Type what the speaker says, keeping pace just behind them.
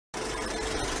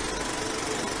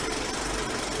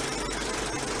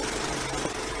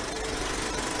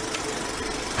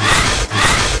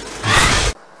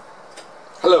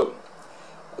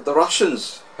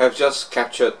Russians have just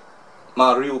captured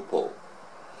Mariupol,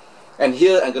 and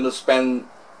here I'm going to spend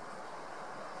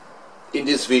in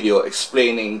this video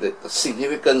explaining the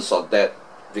significance of that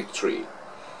victory.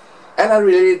 And I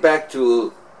relate it back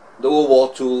to the World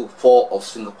War II fall of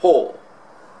Singapore,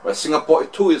 where Singapore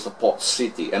too is a port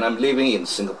city, and I'm living in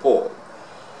Singapore.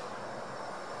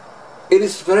 It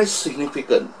is very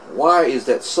significant. Why is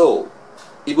that so?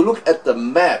 If you look at the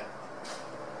map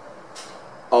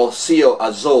of Sea of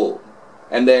Azov,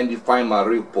 and then you find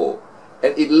Mariupol,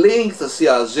 and it links the Sea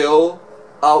of Azov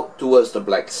out towards the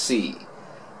Black Sea.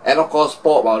 And of course,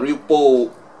 Port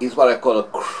Mariupol is what I call a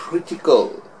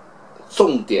critical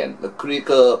重点, a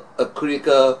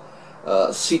critical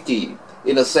city,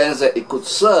 in the sense that it could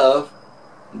serve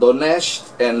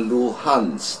Donetsk and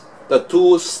Luhansk, the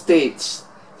two states,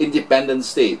 independent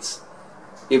states,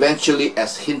 eventually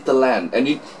as hinterland.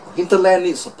 And hinterland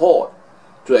needs support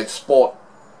to export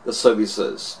the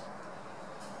services.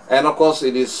 And of course,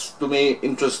 it is to me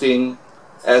interesting,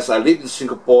 as I live in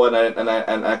Singapore, and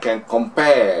I can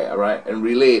compare, right, and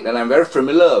relate, and I'm very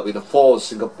familiar with the fall of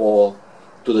Singapore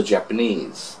to the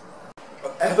Japanese.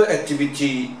 Whatever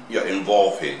activity you're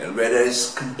involved in, and where there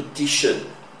is competition,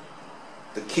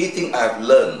 the key thing I've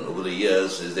learned over the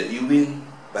years is that you win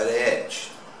by the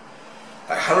edge.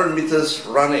 Like 100 meters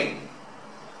running,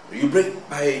 you break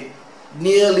by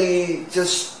nearly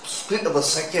just split of a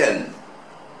second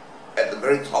at the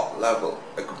very top level,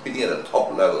 competing at the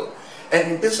top level.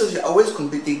 And in business, you're always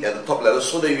competing at the top level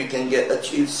so that you can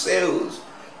achieve sales,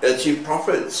 achieve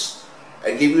profits,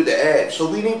 and give you the edge.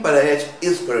 So winning by the edge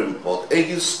is very important. And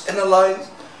you analyze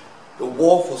the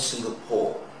war for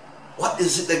Singapore. What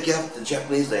is it that gave the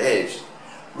Japanese the edge?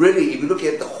 Really, if you look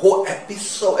at the whole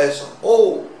episode as a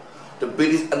whole, the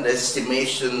British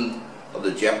underestimation of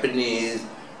the Japanese,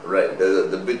 right?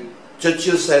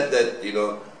 Churchill said that, you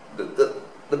know,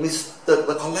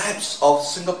 the collapse of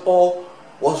Singapore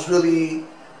was really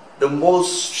the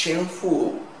most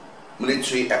shameful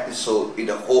military episode in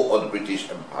the whole of the British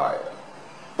Empire.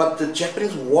 But the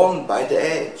Japanese won by the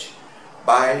edge,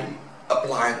 by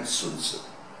applying Sun Tzu.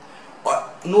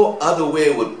 But no other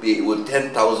way would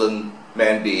 10,000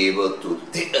 men be able to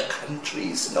take a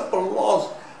country. Singapore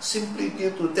lost simply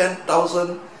due to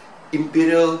 10,000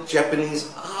 Imperial Japanese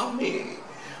Army.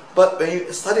 But when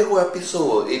you study the whole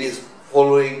episode, it is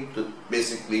following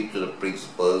basically to the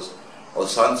principles of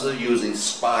Sun Tzu, using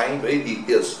spying, very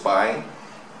detailed spying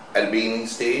at the beginning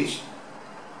stage.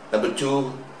 Number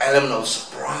two, element of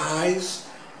surprise.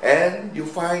 And you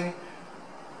find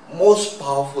most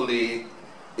powerfully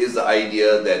is the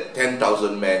idea that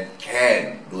 10,000 men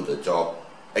can do the job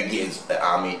against an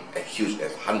army as huge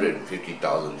as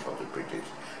 150,000 from the British.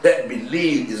 That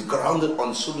belief is grounded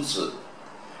on Sun Tzu.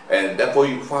 And therefore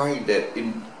you find that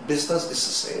in business it's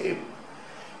the same.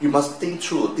 You must think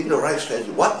through, think the right strategy.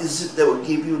 What is it that will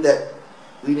give you that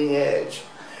winning edge?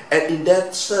 And in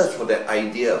that search for that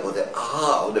idea, for that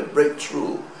aha, or that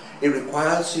breakthrough, it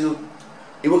requires you,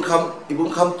 it won't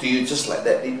come to you just like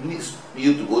that. It needs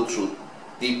you to go through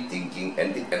deep thinking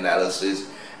and deep analysis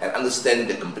and understanding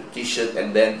the competition,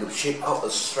 and then to shape out a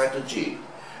strategy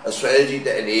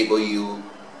that enable you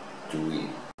to win.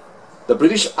 The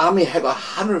British Army had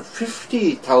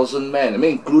 150,000 men, I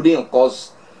mean, including, of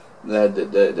course,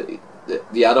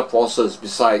 the other forces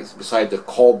besides the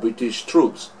core British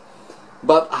troops.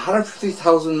 But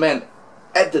 150,000 men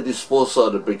at the disposal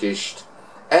of the British,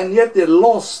 and yet they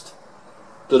lost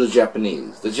to the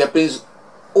Japanese. The Japanese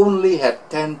only had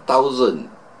 10,000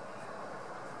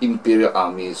 Imperial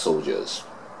Army soldiers.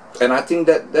 And I think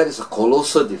that is a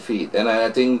colossal defeat. And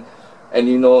I think, and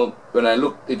you know, when I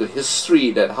look into history,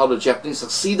 that how the Japanese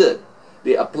succeeded,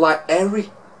 they applied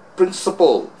every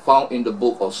principle found in the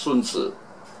book of Sun Tzu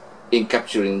in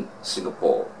capturing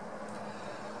Singapore.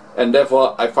 And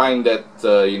therefore I find that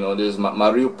you know, this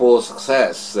Mariupol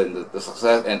success, and the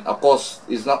success, and of course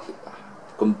it's not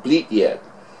complete yet,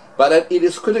 but that it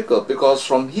is critical, because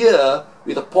from here,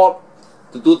 with the port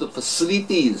to do the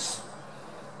facilities,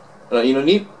 you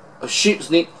know, ships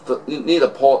need a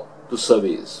port to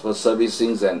service, for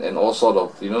servicing and all sort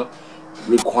of, you know,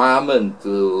 requirement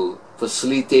to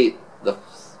facilitate the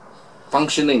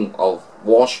functioning of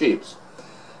warships.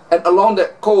 And along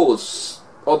that coast,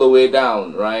 all the way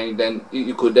down, right, then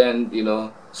you could then, you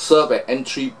know, serve an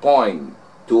entry point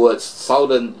towards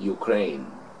southern Ukraine.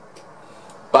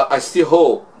 But I still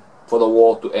hope for the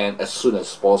war to end as soon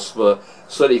as possible,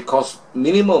 so that it causes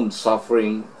minimum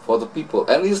suffering for the people.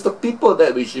 And it's the people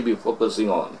that we should be focusing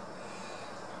on.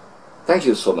 Thank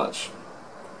you so much.